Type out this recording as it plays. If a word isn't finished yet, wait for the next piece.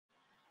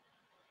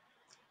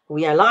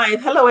We are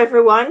live. Hello,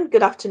 everyone.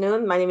 Good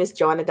afternoon. My name is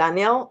Joanna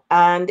Daniel.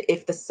 And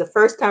if this is the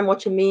first time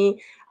watching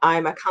me,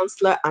 I'm a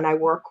counselor and I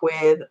work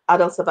with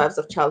adult survivors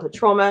of childhood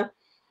trauma.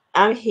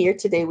 I'm here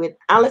today with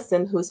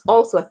Alison, who's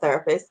also a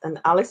therapist,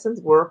 and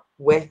Alison's work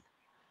with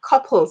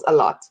couples a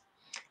lot.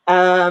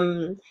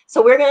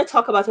 So we're going to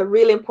talk about a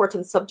really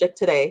important subject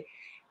today.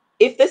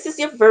 If this is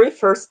your very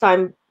first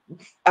time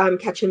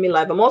catching me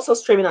live, I'm also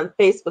streaming on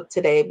Facebook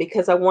today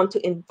because I want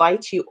to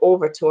invite you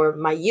over to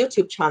my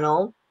YouTube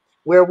channel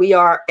where we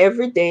are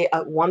every day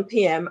at 1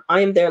 p.m. I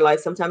am there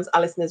live. Sometimes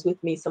Alison is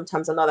with me,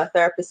 sometimes another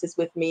therapist is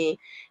with me,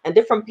 and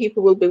different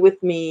people will be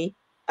with me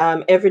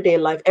every day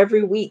live,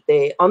 every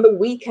weekday. On the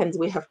weekends,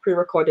 we have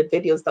pre-recorded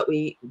videos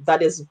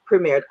that is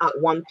premiered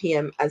at 1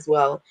 p.m. as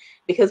well,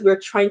 because we're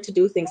trying to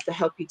do things to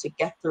help you to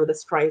get through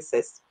this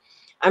crisis.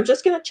 I'm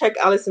just going to check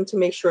Alison to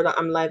make sure that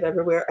I'm live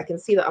everywhere. I can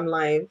see that I'm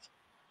live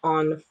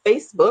on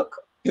Facebook.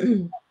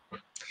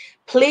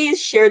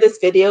 Please share this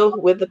video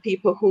with the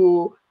people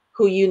who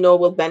you know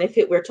will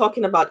benefit. We're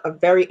talking about a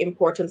very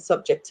important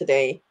subject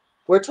today.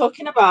 We're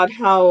talking about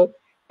how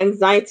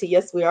anxiety,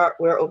 yes,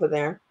 we're over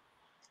there.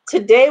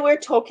 Today we're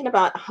talking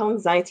about how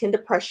anxiety and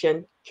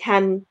depression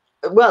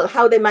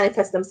how they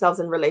manifest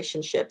themselves in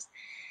relationships.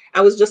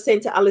 I was just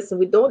saying to Alison,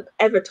 we don't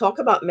ever talk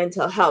about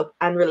mental health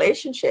and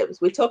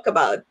relationships. We talk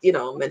about,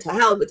 mental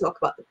health, we talk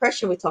about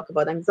depression, we talk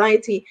about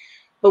anxiety,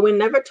 but we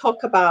never talk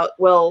about,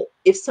 well,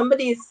 if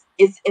somebody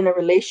is in a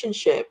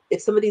relationship,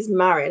 if somebody's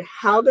married,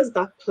 how does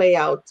that play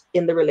out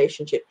in the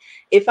relationship?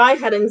 If I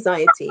had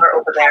anxiety,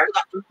 over there, how would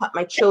that impact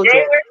my children?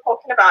 Today we're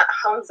talking about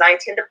how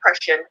anxiety and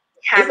depression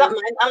is that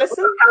mine,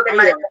 Alison? How they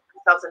manifest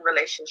themselves in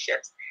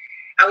relationships.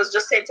 I was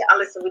just saying to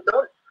Alison, we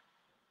don't.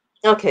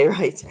 Okay,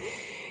 right.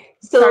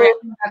 So sorry,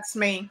 that's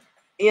me.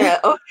 Yeah,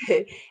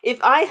 okay. If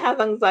I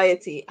have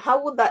anxiety,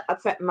 how would that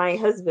affect my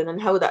husband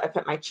and how would that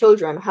affect my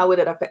children? How would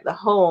it affect the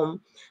home?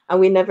 And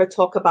we never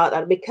talk about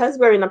that because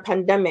we're in a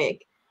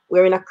pandemic,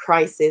 we're in a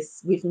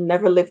crisis. We've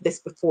never lived this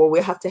before. We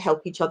have to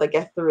help each other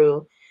get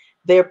through.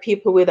 There are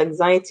people with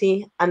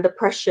anxiety and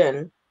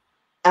depression,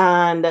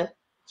 and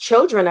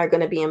children are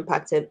going to be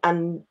impacted,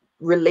 and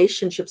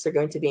relationships are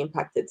going to be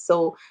impacted.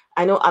 So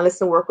I know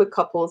Alison worked with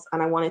couples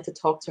and I wanted to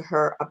talk to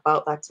her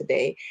about that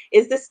today.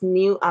 Is this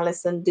new,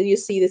 Alison? Do you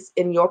see this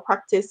in your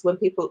practice when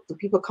do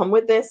people come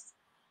with this?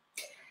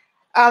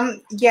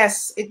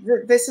 Yes,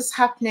 this is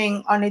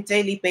happening on a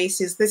daily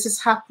basis. This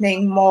is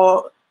happening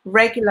more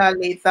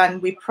regularly than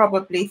we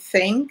probably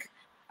think.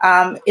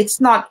 It's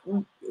not,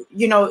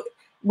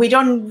 we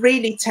don't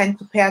really tend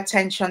to pay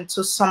attention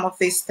to some of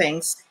these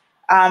things.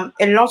 A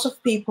lot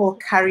of people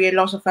carry a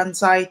lot of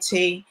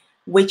anxiety,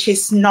 which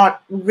is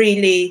not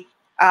really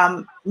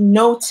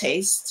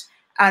noticed.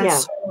 And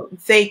so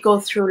they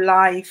go through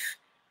life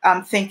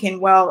thinking,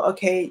 well,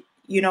 okay,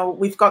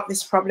 we've got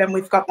this problem,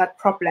 we've got that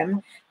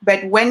problem.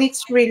 But when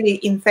it's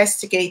really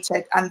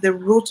investigated and the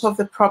root of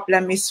the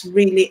problem is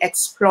really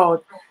explored,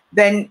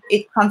 then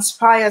it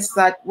transpires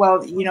that, well,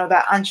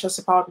 they're anxious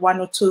about one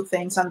or two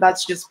things, and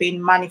that's just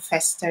being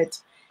manifested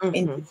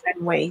in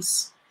different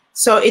ways.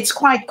 So it's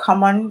quite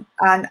common,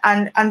 and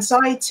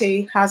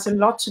anxiety has a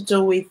lot to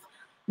do with,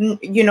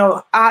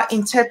 our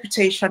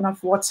interpretation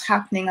of what's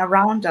happening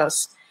around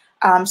us.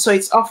 So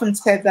it's often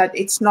said that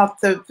it's not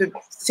the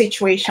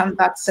situation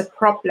that's a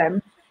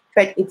problem,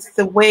 but it's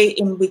the way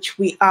in which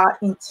we are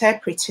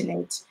interpreting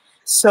it.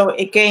 So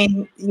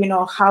again,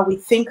 how we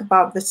think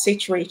about the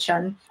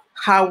situation,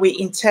 how we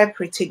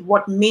interpret it,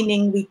 what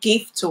meaning we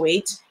give to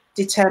it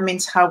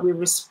determines how we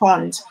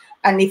respond.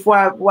 And if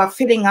we're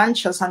feeling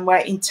anxious and we're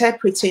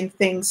interpreting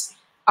things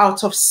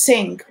out of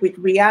sync with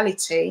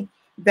reality,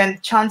 then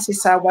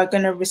chances are we're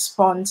going to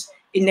respond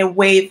in a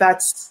way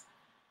that's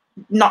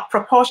not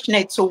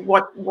proportionate to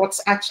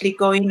what's actually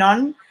going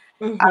on.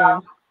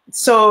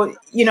 So,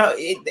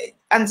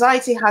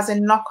 anxiety has a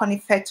knock-on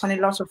effect on a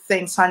lot of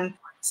things. And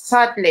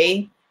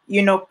sadly,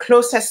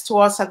 closest to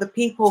us are the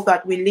people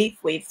that we live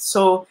with.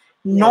 So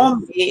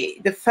normally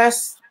the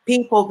first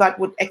people that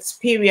would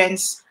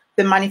experience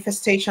the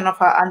manifestation of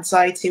our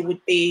anxiety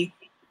would be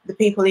the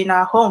people in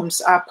our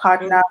homes, our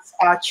partners,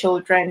 our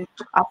children,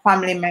 our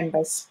family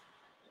members.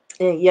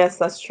 Yes,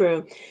 that's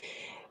true.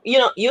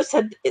 You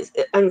said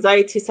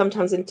anxiety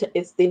sometimes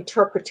is the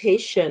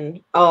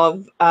interpretation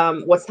of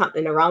what's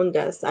happening around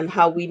us and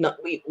how we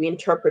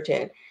interpret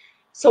it.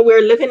 So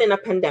we're living in a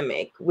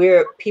pandemic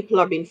where people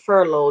are being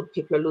furloughed,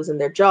 people are losing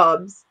their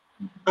jobs.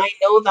 I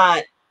know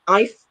that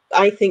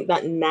I think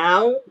that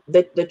now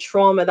the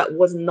trauma that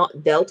was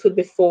not dealt with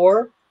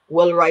before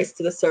will rise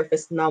to the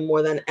surface now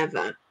more than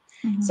ever.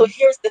 So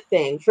here's the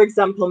thing. For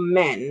example,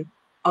 men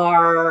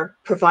are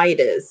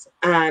providers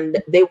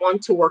and they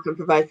want to work and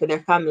provide for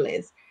their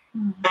families,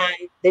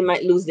 and they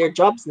might lose their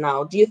jobs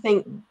now. Do you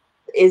think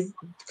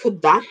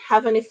could that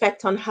have an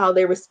effect on how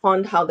they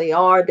respond, how they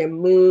are, their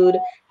mood,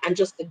 and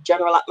just the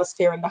general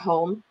atmosphere in the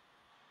home?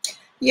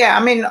 Yeah,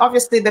 I mean,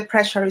 obviously the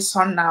pressure is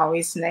on now,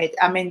 isn't it?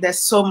 I mean, there's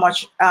so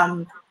much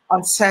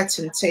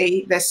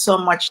uncertainty. There's so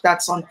much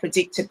that's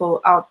unpredictable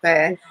out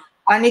there.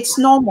 And it's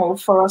normal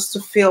for us to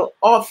feel,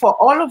 or for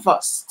all of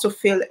us to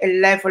feel, a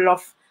level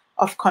of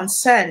of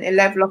concern, a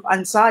level of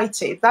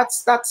anxiety.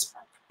 That's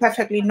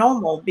perfectly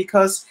normal,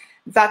 because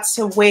that's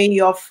a way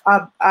of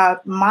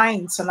our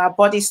minds and our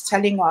bodies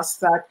telling us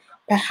that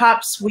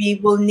perhaps we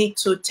will need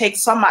to take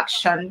some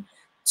action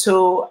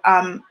to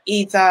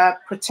either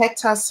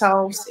protect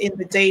ourselves in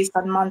the days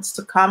and months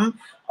to come,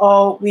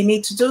 or we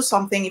need to do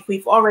something if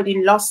we've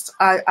already lost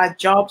our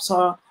jobs,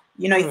 or,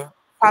 you know, if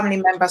family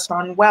members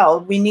are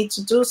unwell, we need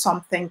to do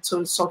something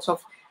to sort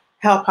of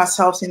help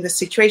ourselves in the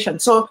situation.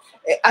 So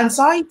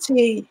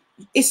anxiety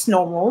is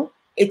normal.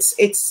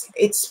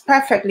 It's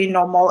perfectly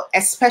normal,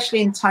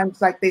 especially in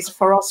times like this,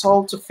 for us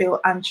all to feel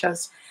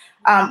anxious.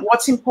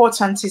 What's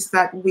important is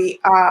that we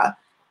are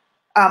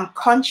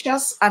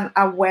conscious and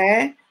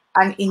aware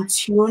and in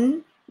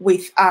tune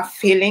with our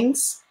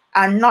feelings,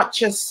 and not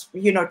just,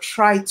 you know,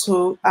 try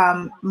to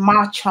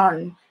march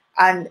on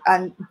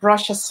and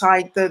brush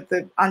aside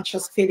the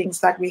anxious feelings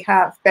that we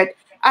have, but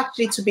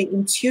actually to be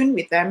in tune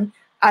with them,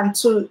 and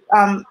to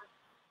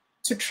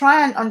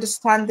try and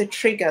understand the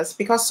triggers,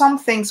 because some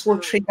things will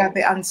trigger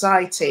the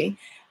anxiety,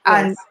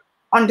 and Yes.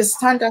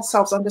 understand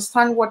ourselves,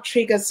 understand what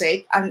triggers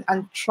it,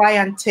 and try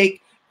and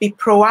be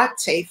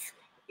proactive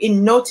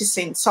in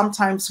noticing.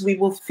 Sometimes we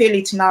will feel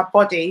it in our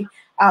body,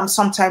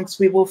 sometimes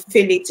we will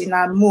feel it in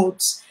our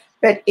moods,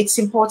 but it's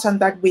important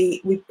that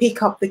we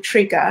pick up the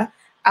trigger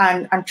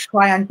and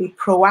try and be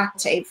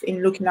proactive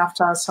in looking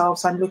after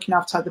ourselves and looking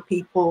after the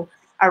people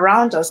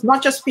around us,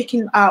 not just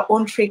picking our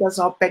own triggers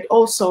up, but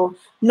also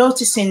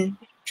noticing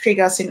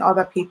triggers in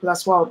other people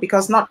as well,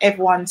 because not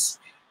everyone's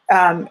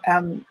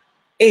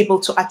able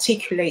to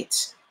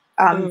articulate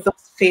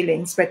those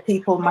feelings, but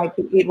people might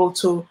be able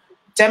to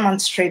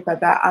demonstrate that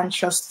they're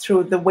anxious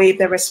through the way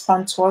they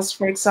respond to us,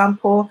 for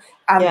example,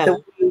 and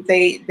the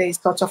way they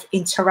sort of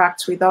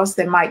interact with us.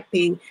 They might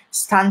be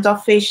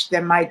standoffish,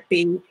 they might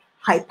be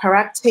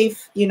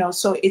hyperactive, you know.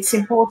 So it's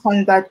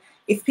important that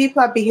if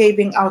people are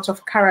behaving out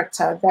of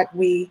character, that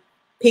we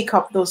pick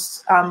up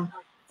those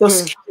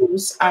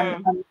cues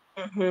and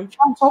try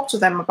and talk to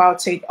them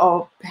about it,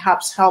 or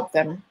perhaps help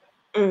them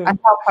and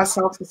help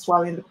ourselves as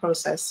well in the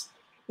process.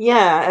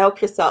 Yeah,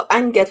 help yourself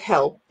and get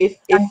help. If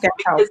And get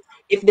help. because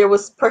if there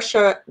was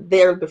pressure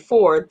there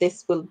before,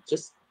 this will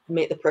just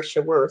make the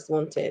pressure worse,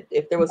 won't it?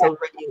 If there was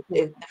already,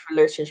 if the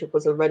relationship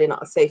was already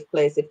not a safe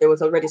place, if there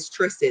was already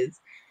stresses,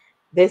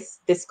 this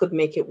could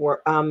make it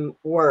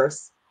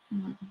worse.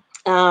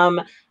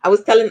 I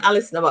was telling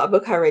Alison about a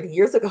book I read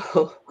years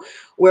ago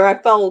where I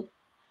felt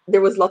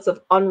there was lots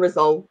of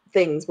unresolved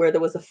things, where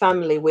there was a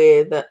family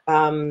with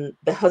the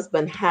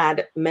husband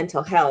had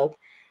mental health,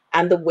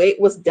 and the way it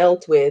was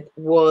dealt with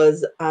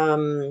was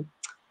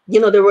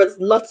there was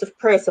lots of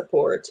prayer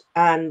support,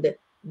 and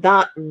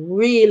that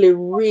really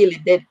really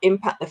did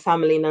impact the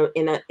family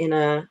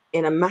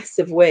in a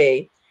massive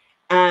way.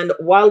 And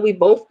while we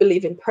both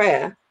believe in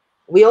prayer,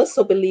 we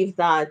also believe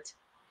that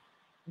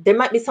there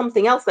might be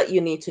something else that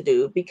you need to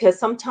do, because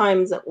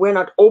sometimes we're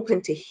not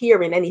open to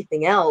hearing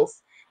anything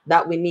else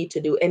that we need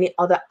to do, any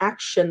other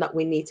action that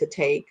we need to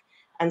take.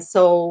 And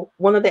so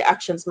one of the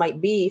actions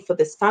might be for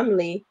this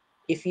family,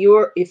 if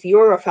you're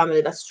a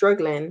family that's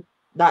struggling,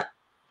 that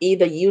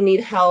either you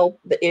need help,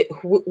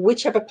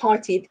 whichever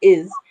party it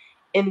is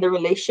in the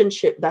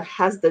relationship that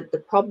has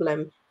the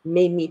problem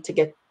may need to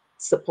get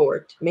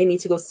support, may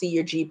need to go see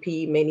your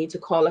GP, may need to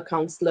call a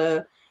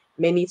counselor,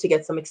 may need to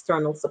get some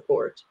external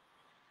support.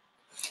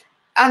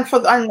 And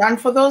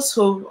for those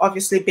who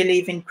obviously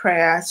believe in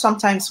prayer,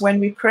 sometimes when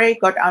we pray,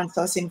 God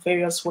answers in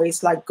various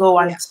ways, like go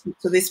and speak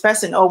to this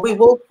person, or we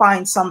will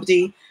find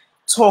somebody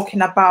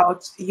talking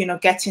about,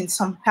 getting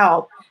some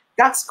help.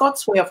 That's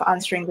God's way of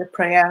answering the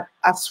prayer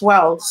as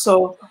well.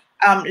 So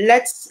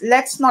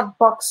let's not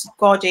box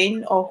God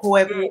in, or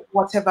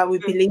whatever we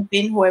believe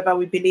in, whoever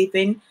we believe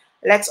in.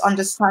 Let's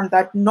understand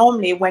that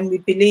normally when we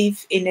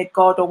believe in a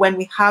God, or when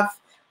we have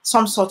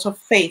some sort of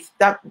faith,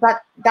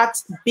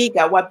 that's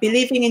bigger. We're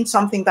believing in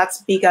something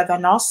that's bigger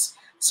than us.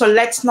 So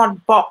let's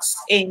not box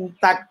in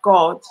that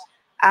God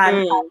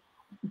and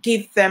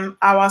give them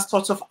our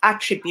sort of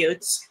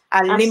attributes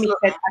and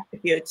limited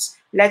attributes.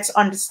 Let's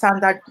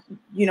understand that,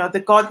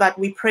 the God that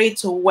we pray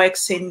to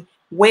works in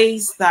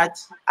ways that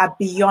are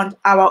beyond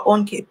our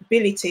own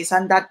capabilities,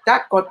 and that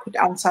God could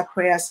answer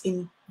prayers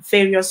in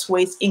various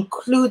ways,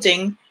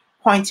 including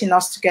pointing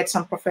us to get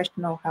some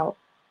professional help.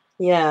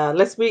 Yeah,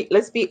 let's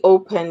be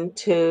open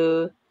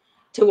to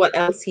what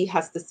else he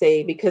has to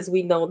say, because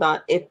we know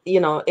that it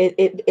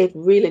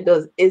really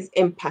is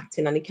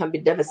impacting, and it can be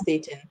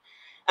devastating.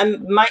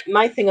 And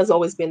my thing has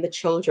always been the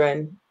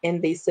children in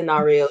these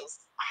scenarios,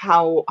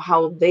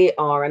 how they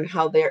are and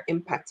how they're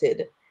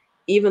impacted,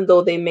 even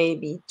though they may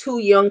be too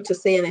young to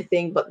say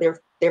anything, but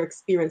they're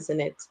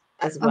experiencing it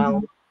as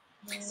well.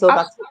 So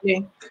that's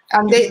Absolutely.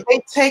 And they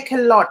take a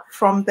lot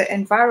from the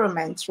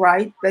environment,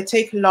 right? They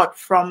take a lot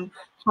from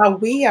how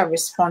we are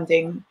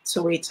responding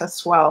to it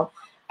as well.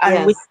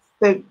 And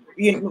yes.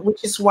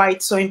 which is why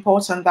it's so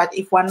important that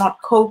if we're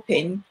not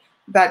coping,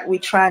 that we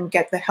try and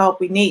get the help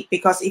we need.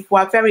 Because if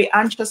we're very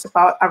anxious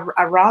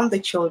around the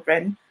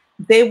children,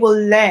 they will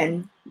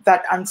learn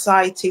that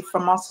anxiety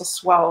from us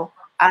as well.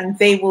 and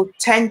they will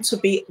tend to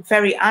be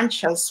very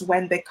anxious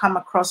when they come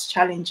across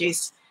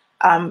challenges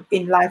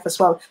in life as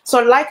well.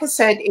 So like I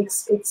said,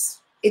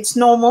 it's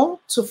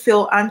normal to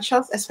feel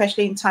anxious,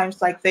 especially in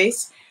times like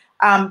this.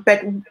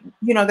 But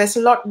there's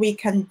a lot we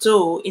can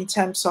do in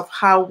terms of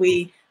how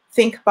we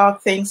think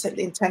about things and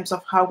in terms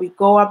of how we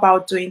go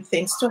about doing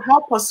things to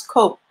help us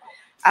cope.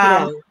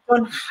 Yeah.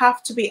 Don't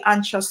have to be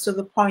anxious to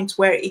the point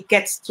where it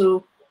gets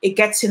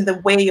in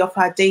the way of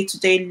our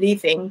day-to-day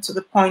living, to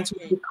the point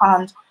where we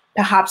can't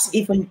perhaps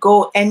even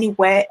go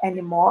anywhere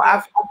anymore.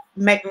 I've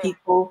met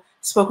people,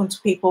 spoken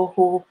to people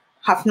who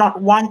have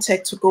not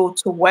wanted to go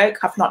to work,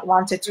 have not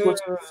wanted to go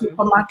to the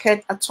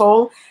supermarket at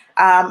all,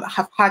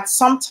 have had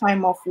some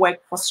time off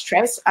work for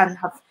stress, and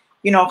have,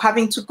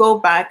 having to go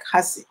back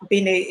has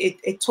been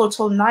a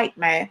total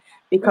nightmare,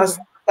 because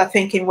they're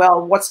thinking,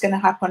 well, what's going to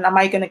happen? Am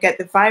I going to get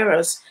the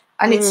virus?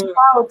 And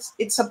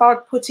it's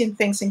about putting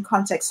things in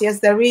context.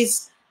 Yes, there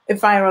is a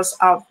virus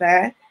out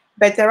there,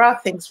 but there are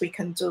things we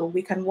can do.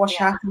 We can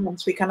wash our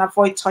hands. We can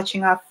avoid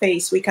touching our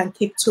face. We can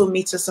keep 2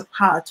 meters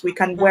apart. We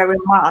can wear a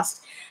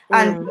mask.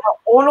 And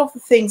all of the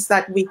things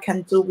that we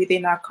can do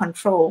within our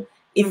control.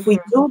 If we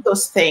do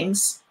those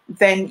things,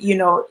 then,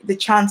 the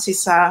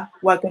chances are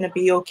we're going to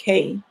be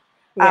okay.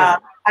 Yeah.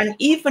 And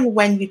even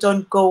when you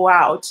don't go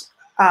out,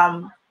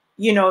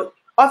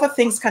 other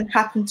things can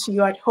happen to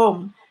you at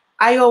home.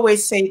 I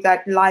always say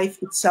that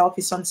life itself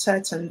is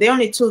uncertain. The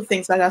only 2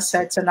 things that are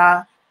certain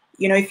are,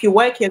 if you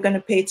work, you're going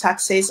to pay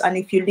taxes, and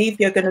if you leave,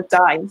 you're going to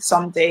die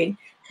someday.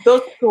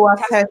 Those 2 are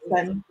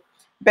certain,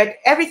 but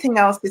everything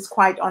else is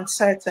quite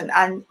uncertain.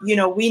 And,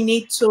 we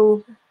need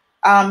to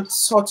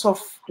sort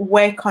of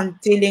work on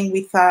dealing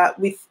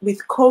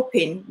with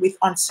coping with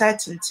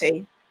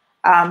uncertainty.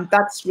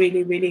 That's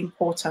really, really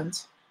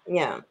important.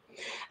 Yeah.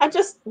 I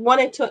just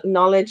wanted to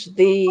acknowledge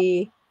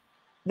the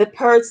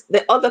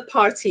other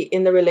party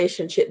in the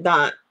relationship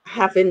that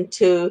having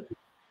to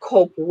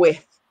cope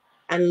with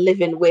and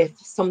living with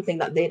something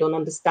that they don't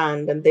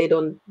understand, and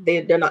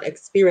they're not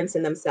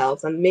experiencing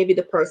themselves, and maybe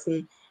the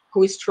person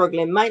who is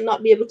struggling might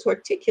not be able to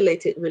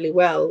articulate it really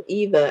well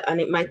either,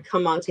 and it might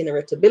come out in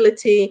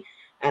irritability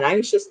and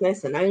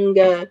anxiousness and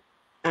anger,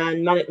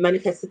 and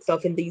manifest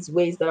itself in these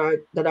ways that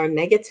are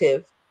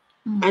negative.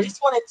 I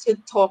just wanted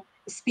to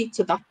speak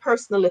to that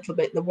person a little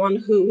bit, the one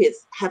who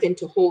is having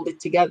to hold it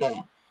together,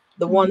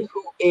 the one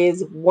who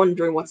is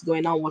wondering what's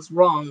going on, what's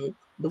wrong,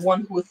 the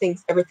one who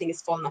thinks everything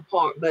is falling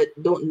apart, but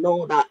don't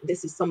know that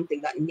this is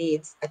something that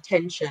needs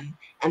attention,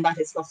 and that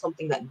it's not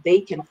something that they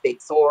can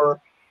fix, or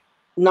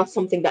not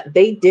something that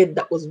they did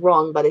that was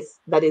wrong, but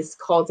that is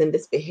causing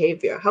this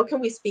behavior. How can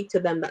we speak to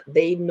them that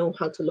they know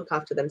how to look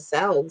after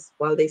themselves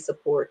while they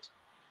support?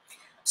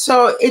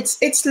 So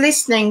it's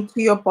listening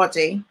to your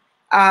body.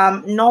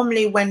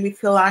 Normally, when we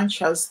feel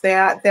anxious,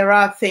 there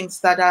are things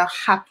that are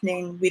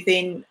happening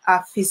within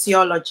our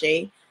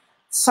physiology.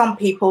 Some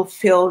people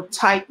feel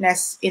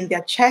tightness in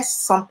their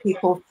chest. Some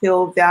people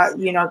feel their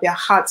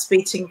hearts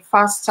beating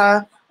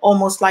faster,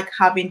 almost like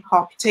having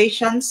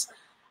palpitations.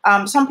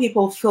 Some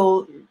people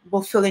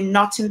will feel a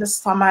knot in the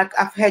stomach.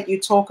 I've heard you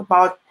talk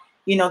about,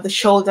 the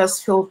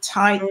shoulders feel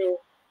tight.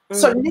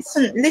 So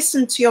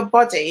listen to your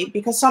body,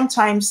 because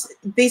sometimes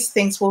these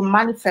things will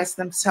manifest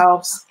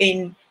themselves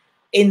in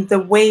the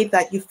way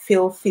that you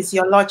feel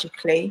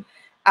physiologically.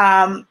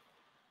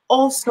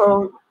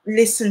 Also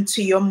listen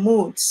to your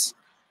moods.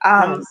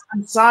 Yes.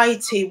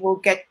 Anxiety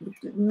will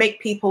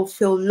make people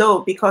feel low,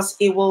 because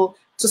it will,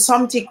 to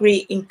some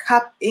degree, you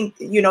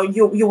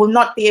will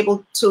not be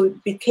able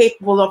to be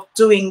capable of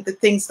doing the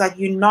things that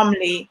you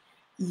normally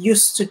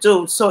used to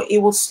do. So it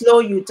will slow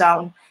you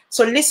down.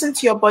 So listen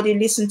to your body,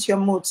 listen to your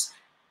moods,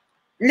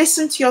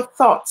 listen to your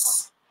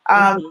thoughts.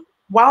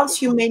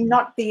 Whilst you may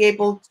not be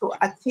able to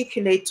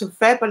articulate, to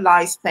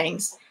verbalize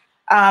things,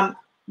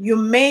 you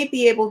may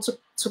be able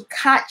to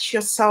catch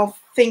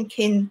yourself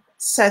thinking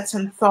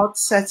certain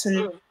thoughts,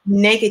 certain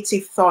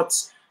negative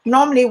thoughts.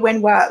 Normally,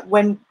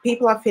 when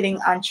people are feeling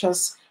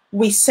anxious,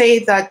 we say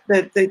that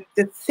the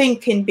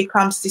thinking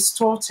becomes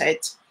distorted.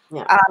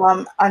 Yeah.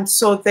 And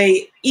so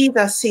they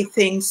either see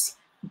things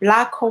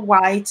black or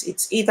white.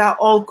 It's either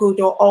all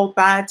good or all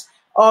bad,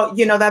 or,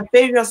 there are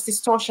various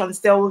distortions.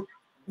 They'll,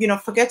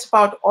 forget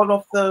about all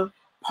of the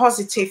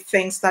positive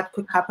things that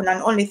could happen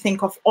and only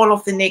think of all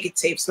of the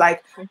negatives,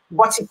 like,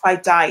 what if I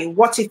die?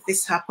 What if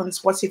this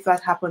happens? What if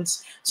that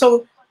happens?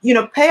 So,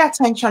 pay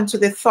attention to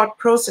the thought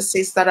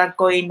processes that are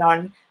going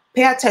on.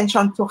 Pay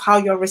attention to how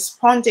you're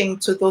responding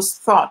to those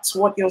thoughts,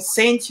 what you're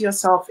saying to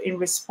yourself in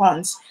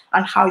response,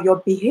 and how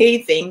you're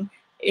behaving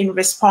in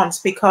response,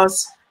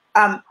 because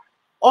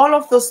all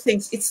of those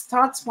things, it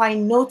starts by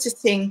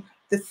noticing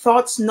the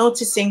thoughts,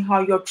 noticing how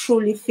you're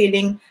truly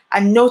feeling,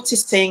 and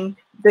noticing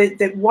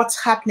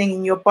what's happening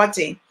in your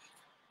body.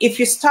 If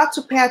you start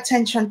to pay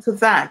attention to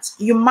that,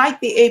 you might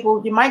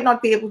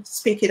not be able to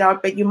speak it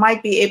out, but you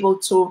might be able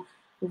to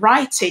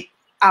write it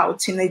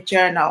out in a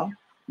journal.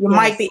 You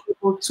might be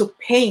able to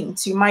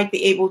paint, you might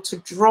be able to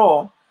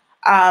draw.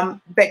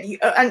 And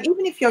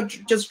even if you're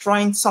just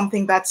drawing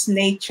something that's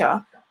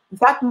nature,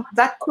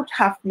 that could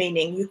have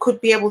meaning. You could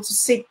be able to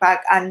sit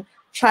back and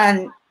try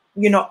and,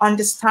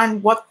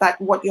 understand what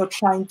you're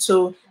trying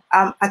to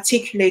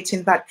articulate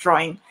in that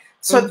drawing.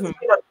 So, Mm-hmm.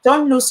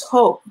 don't lose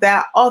hope. There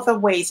are other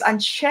ways,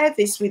 and share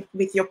this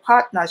with your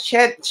partner.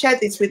 Share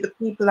this with the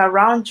people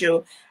around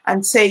you,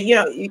 and say,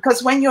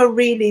 because when you're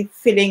really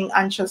feeling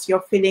anxious,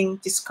 you're feeling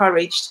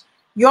discouraged,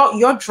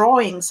 your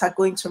drawings are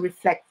going to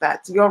reflect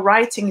that. Your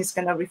writing is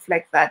going to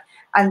reflect that,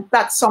 and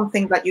that's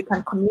something that you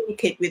can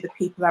communicate with the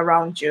people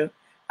around you.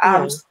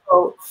 Yeah.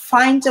 So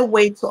find a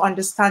way to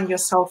understand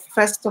yourself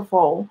first of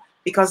all,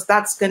 because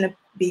that's going to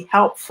be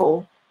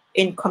helpful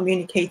in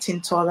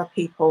communicating to other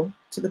people,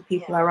 to the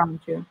people Yeah. around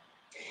you.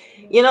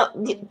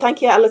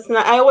 Thank you, Alison.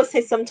 I always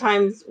say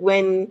sometimes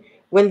when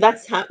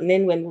that's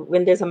happening,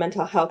 when there's a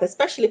mental health,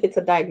 especially if it's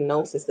a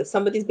diagnosis, if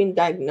somebody's been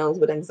diagnosed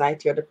with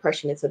anxiety or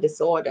depression, it's a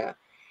disorder,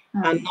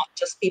 and Hmm. not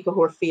just people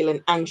who are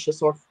feeling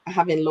anxious or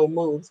having low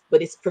moods,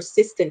 but it's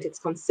persistent, it's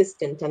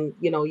consistent, and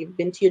you've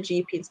been to your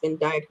GP, it's been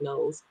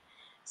diagnosed.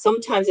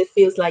 Sometimes it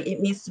feels like it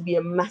needs to be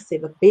a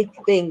big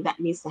thing that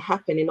needs to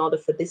happen in order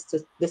for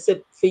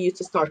for you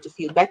to start to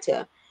feel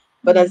better.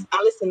 But Hmm. as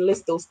Alison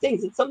lists those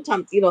things, it's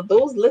sometimes,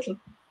 those little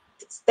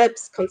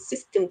steps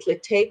consistently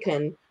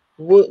taken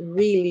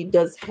really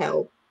does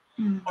help.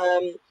 Hmm.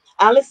 Um,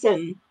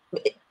 Alison,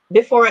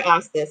 before I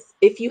ask this,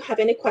 if you have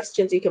any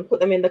questions, you can put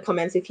them in the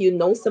comments. If you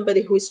know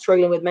somebody who is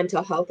struggling with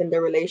mental health in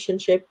their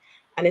relationship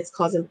and it's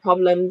causing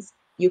problems,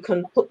 you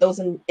can put those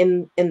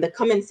in the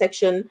comment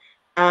section,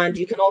 and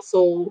you can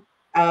also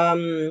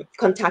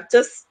contact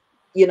us,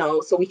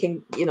 so we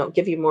can,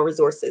 give you more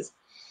resources.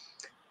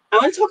 I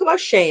want to talk about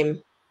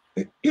shame.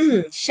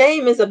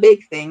 Shame is a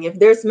big thing. If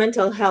there's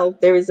mental health,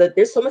 there's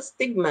so much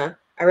stigma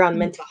around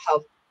mental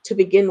health to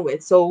begin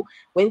with. So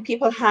when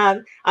people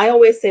I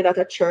always say that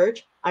at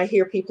church, I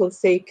hear people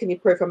say, "Can you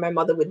pray for my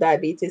mother with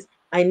diabetes?"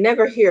 I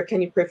never hear,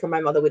 "Can you pray for my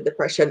mother with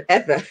depression?"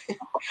 ever.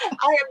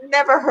 I have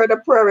never heard a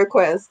prayer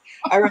request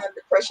around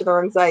depression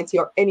or anxiety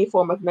or any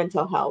form of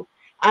mental health.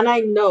 And I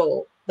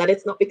know that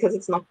it's not because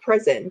it's not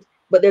present,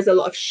 but there's a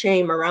lot of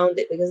shame around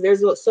it because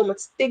there's so much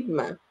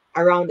stigma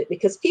around it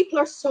because people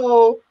are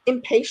so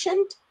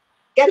impatient.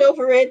 Get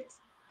over it,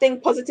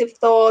 think positive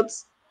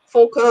thoughts,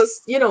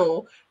 focus,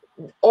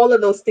 all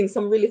of those things,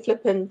 some really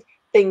flippant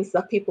things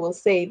that people will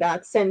say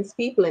that sends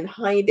people in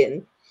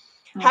hiding.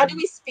 How do Hmm.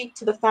 we speak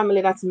to the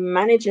family that's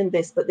managing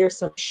this, but there's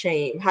some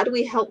shame? How do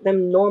we help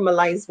them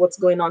normalize what's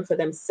going on for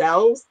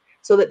themselves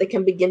so that they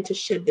can begin to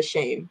shed the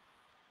shame?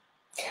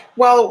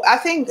 Well, I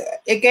think,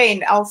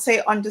 again, I'll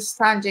say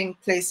understanding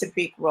plays a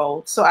big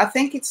role. So I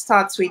think it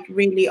starts with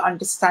really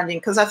understanding,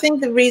 because I think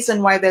the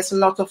reason why there's a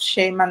lot of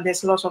shame and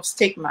there's a lot of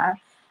stigma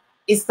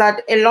is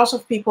that a lot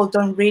of people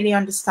don't really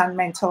understand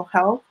mental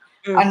health.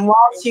 Mm, And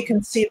whilst you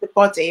can see the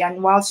body,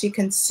 and whilst you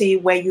can see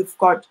where you've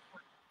got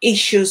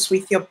issues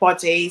with your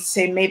body,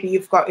 say maybe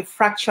you've got a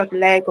fractured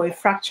leg or a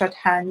fractured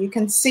hand, you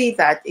can see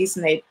that,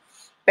 isn't it?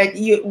 But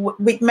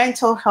with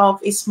mental health,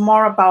 it's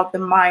more about the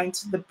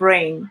mind, the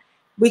brain,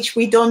 which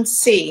we don't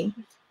see.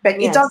 But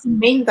it yes, doesn't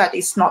mean that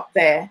it's not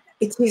there.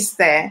 It is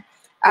there.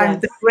 And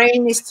yes, the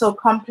brain is so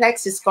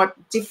complex. It's got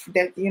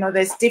different,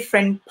 there's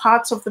different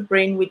parts of the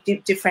brain with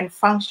different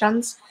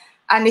functions.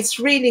 And it's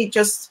really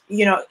just,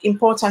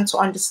 important to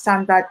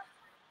understand that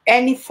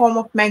any form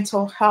of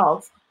mental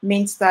health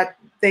means that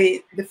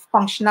the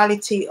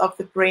functionality of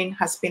the brain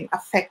has been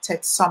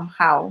affected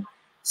somehow.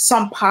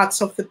 Some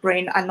parts of the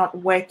brain are not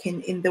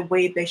working in the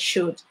way they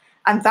should.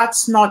 And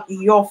that's not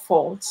your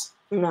fault.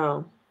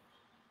 no,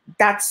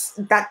 That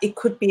it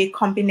could be a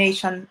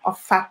combination of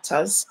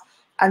factors.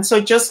 And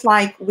so just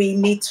like we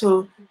need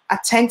to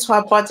attend to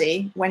our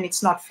body when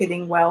it's not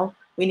feeling well,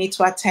 we need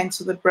to attend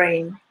to the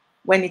brain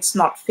when it's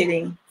not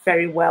feeling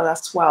very well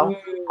as well.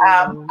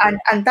 mm,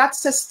 And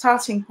that's the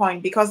starting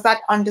point, because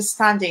that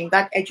understanding,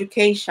 that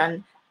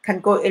education can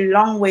go a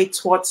long way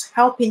towards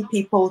helping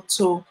people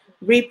to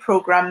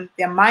reprogram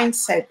their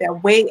mindset, their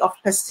way of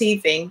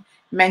perceiving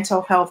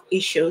mental health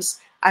issues,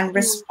 and mm,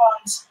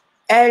 respond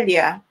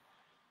earlier,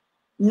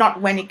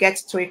 not when it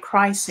gets to a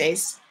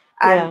crisis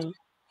and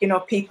yeah,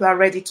 people are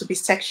ready to be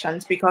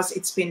sectioned because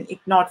it's been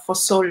ignored for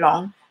so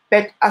long.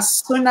 But as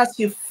soon as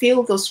you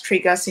feel those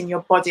triggers in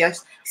your body,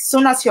 as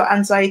soon as your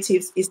anxiety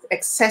is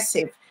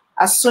excessive,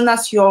 as soon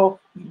as you're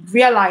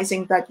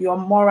realizing that you're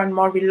more and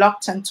more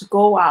reluctant to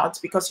go out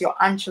because you're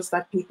anxious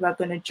that people are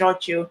going to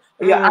judge you,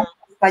 or you're mm,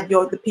 anxious that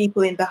the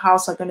people in the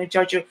house are going to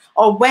judge you,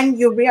 or when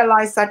you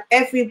realize that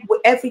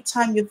every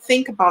time you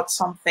think about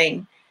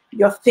something,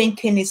 your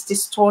thinking is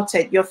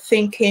distorted, your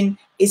thinking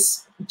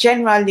is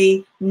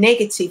generally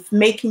negative,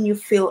 making you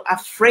feel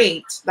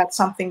afraid that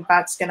something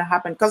bad's going to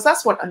happen. Because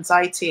that's what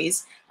anxiety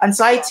is. yeah,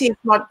 Anxiety is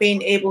not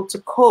being able to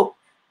cope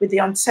with the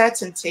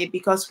uncertainty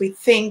because we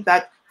think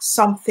that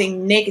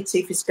something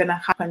negative is going to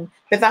happen.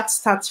 But that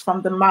starts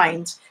from the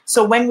mind.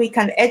 So when we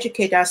can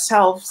educate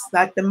ourselves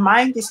that the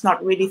mind is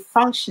not really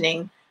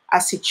functioning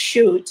as it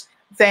should,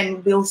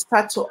 then we'll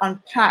start to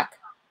unpack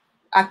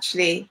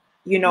actually,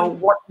 mm,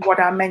 what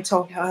our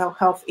mental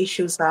health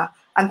issues are.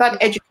 And that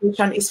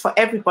education is for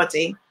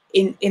everybody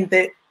in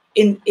the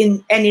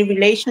in any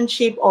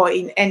relationship or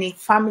in any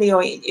family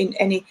or in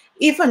any,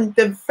 even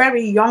the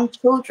very young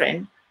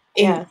children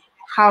in Yes.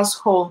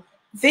 household,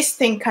 this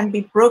thing can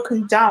be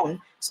broken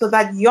down so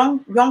that young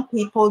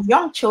people,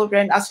 young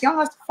children as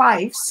young as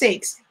 5,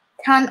 6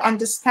 can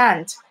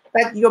understand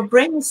that your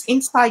brain is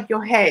inside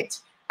your head,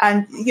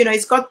 and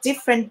it's got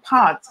different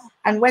parts.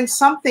 And when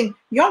something,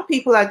 young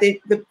people are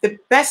the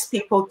best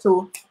people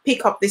to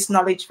pick up this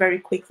knowledge very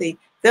quickly.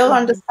 They'll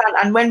understand.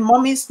 And when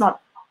mom is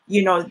not,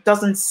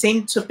 doesn't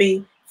seem to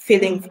be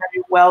feeling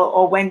very well,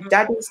 or when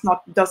daddy is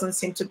not, doesn't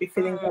seem to be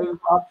feeling very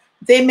well,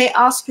 they may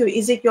ask you,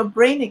 is it your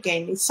brain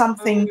again? Is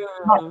something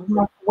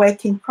not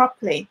working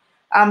properly?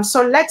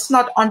 So let's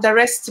not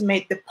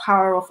underestimate the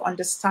power of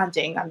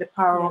understanding and the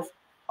power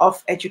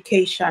of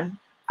education,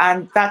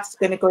 and that's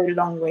going to go a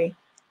long way.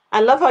 I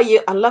love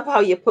how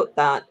you put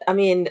that. I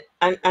mean,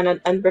 and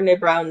Brené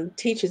Brown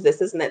teaches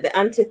this, isn't it? The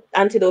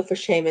antidote for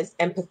shame is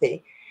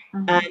empathy.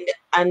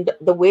 And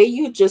the way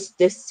you just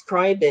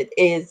describe it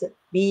is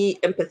be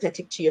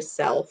empathetic to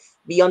yourself,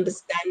 be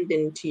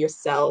understanding to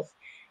yourself,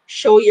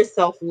 show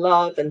yourself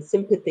love and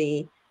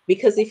sympathy.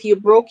 Because if you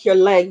broke your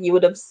leg, you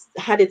would have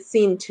had it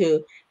seen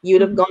to, you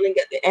would have gone and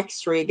get the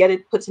x-ray, get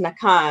it put in a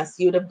cast,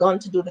 you would have gone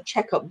to do the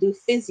checkup, do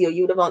physio,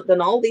 you would have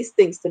done all these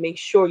things to make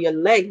sure your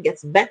leg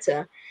gets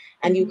better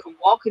and you can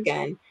walk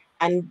again.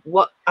 And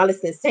what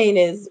Alison is saying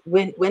is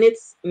when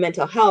it's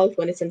mental health,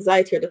 when it's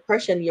anxiety or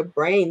depression, your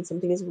brain,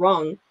 something is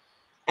wrong.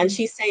 And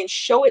she's saying,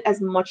 show it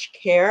as much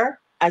care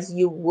as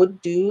you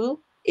would do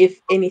if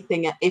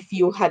anything, if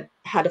you had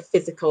a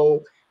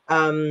physical,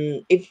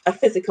 if a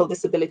physical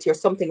disability or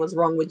something was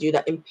wrong with you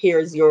that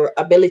impairs your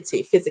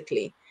ability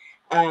physically.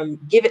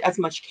 Give it as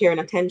much care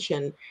and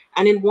attention.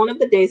 And in one of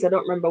the days, I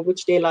don't remember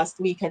which day last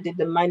week, I did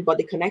the mind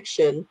body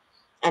connection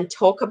and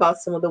talk about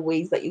some of the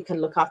ways that you can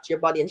look after your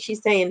body. And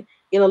she's saying,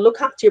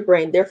 look after your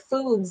brain. There are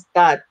foods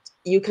that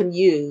you can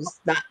use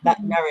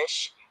that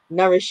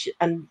nourish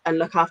and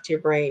look after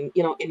your brain.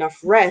 Enough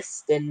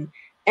rest and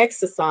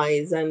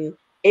exercise and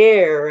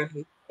air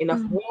and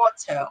enough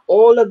water,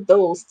 all of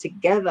those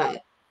together.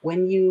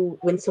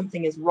 When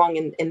something is wrong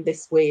in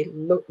this way,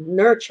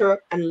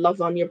 nurture and love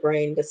on your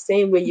brain the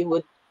same way you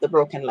would the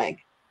broken leg.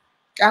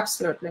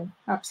 Absolutely.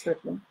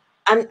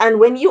 And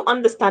when you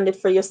understand it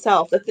for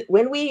yourself, that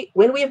when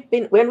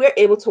we're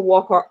able to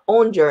walk our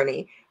own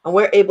journey, and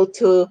we're able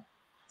to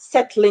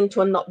settle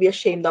into and not be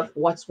ashamed of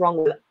what's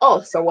wrong with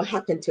us or what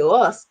happened to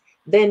us,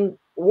 then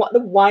what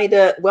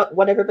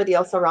everybody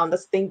else around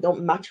us think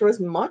don't matter as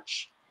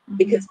much,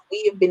 because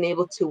we've been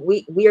able to,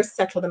 we are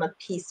settled and at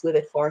peace with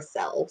it for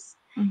ourselves.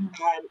 And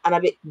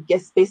I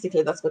guess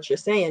basically that's what you're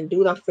saying.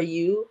 Do that for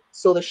you,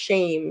 so the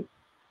shame,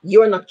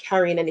 you're not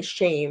carrying any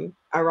shame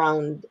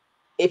around.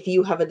 If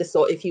you have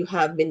if you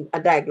have been a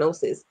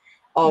diagnosis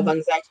of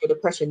anxiety or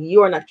depression,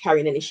 you are not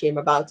carrying any shame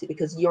about it,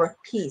 because you're at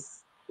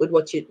peace with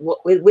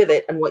with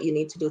it and what you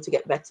need to do to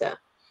get better.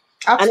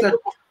 Absolutely. And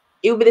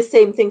it will be the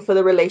same thing for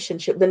the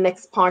relationship. The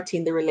next party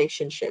in the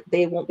relationship,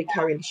 they won't be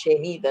carrying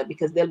shame either,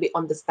 because they'll be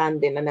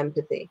understanding and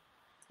empathy.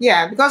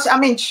 Yeah, because I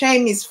mean,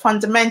 shame is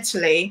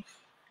fundamentally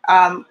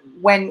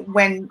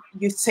when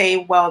you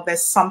say, well,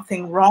 there's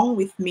something wrong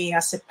with me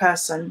as a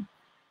person.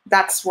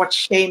 That's what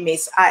shame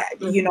is. I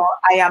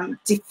am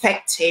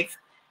defective.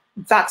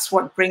 That's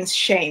what brings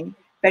shame.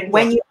 But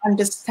when you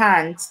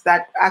understand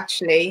that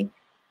actually,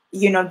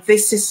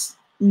 this is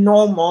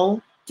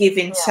normal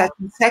given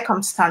certain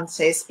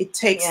circumstances, it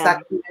takes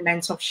that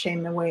element of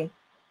shame away.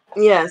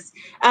 Yes.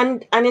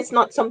 And it's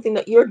not something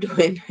that you're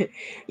doing.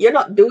 You're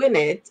not doing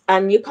it,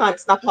 and you can't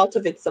snap out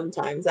of it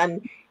sometimes.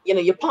 And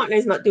your partner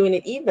is not doing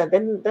it either.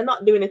 Then they're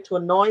not doing it to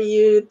annoy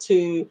you,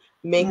 to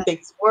make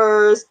things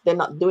worse. They're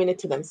not doing it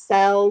to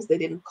themselves. They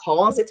didn't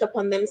cause it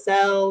upon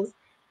themselves.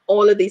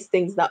 All of these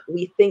things that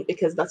we think,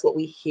 because that's what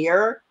we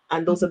hear,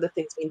 and those are the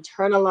things we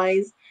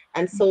internalize.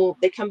 And so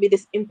there can be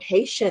this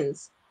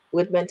impatience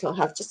with mental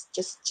health.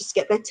 Just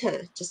get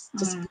better. Just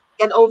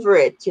get over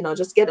it.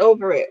 Just get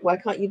over it. Why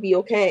can't you be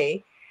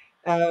okay?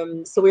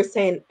 So we're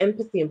saying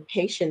empathy and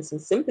patience and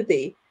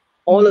sympathy,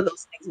 all of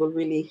those things will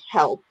really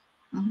help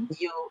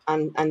you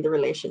and the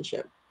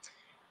relationship.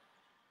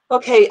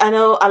 Okay, I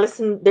know,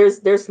 Alison,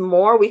 there's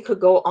more we could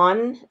go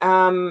on,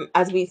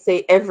 as we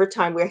say every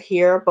time we're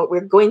here, but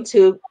we're going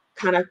to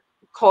kind of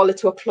call it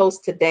to a close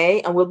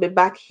today, and we'll be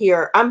back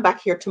here. I'm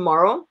back here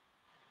tomorrow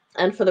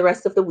and for the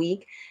rest of the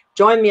week.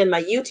 Join me on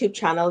my YouTube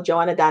channel,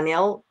 Joanna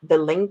Daniel. The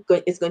link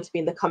is going to be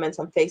in the comments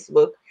on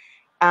Facebook.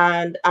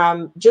 And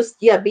just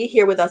be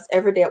here with us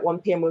every day at 1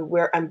 p.m.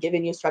 where I'm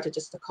giving you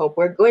strategies to cope.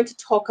 We're going to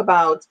talk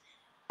about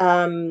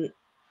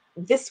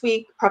this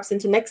week, perhaps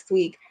into next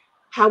week,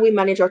 how we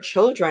manage our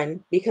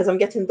children, because I'm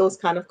getting those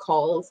kind of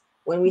calls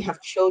when we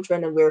have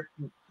children and we're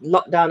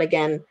locked down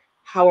again.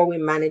 How are we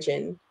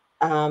managing?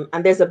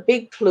 And there's a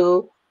big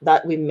clue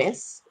that we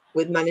miss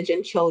with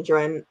managing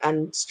children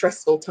and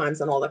stressful times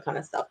and all that kind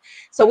of stuff.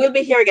 So we'll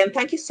be here again.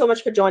 Thank you so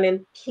much for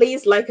joining.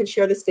 Please like and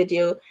share this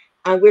video.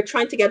 And we're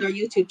trying to get our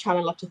YouTube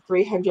channel up to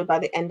 300 by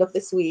the end of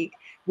this week.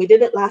 We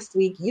did it last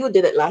week. You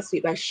did it last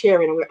week by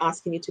sharing, and we're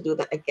asking you to do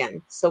that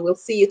again. So we'll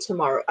see you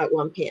tomorrow at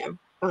 1 p.m.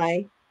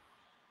 Bye.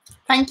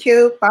 Thank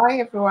you. Bye,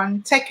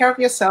 everyone. Take care of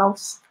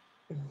yourselves.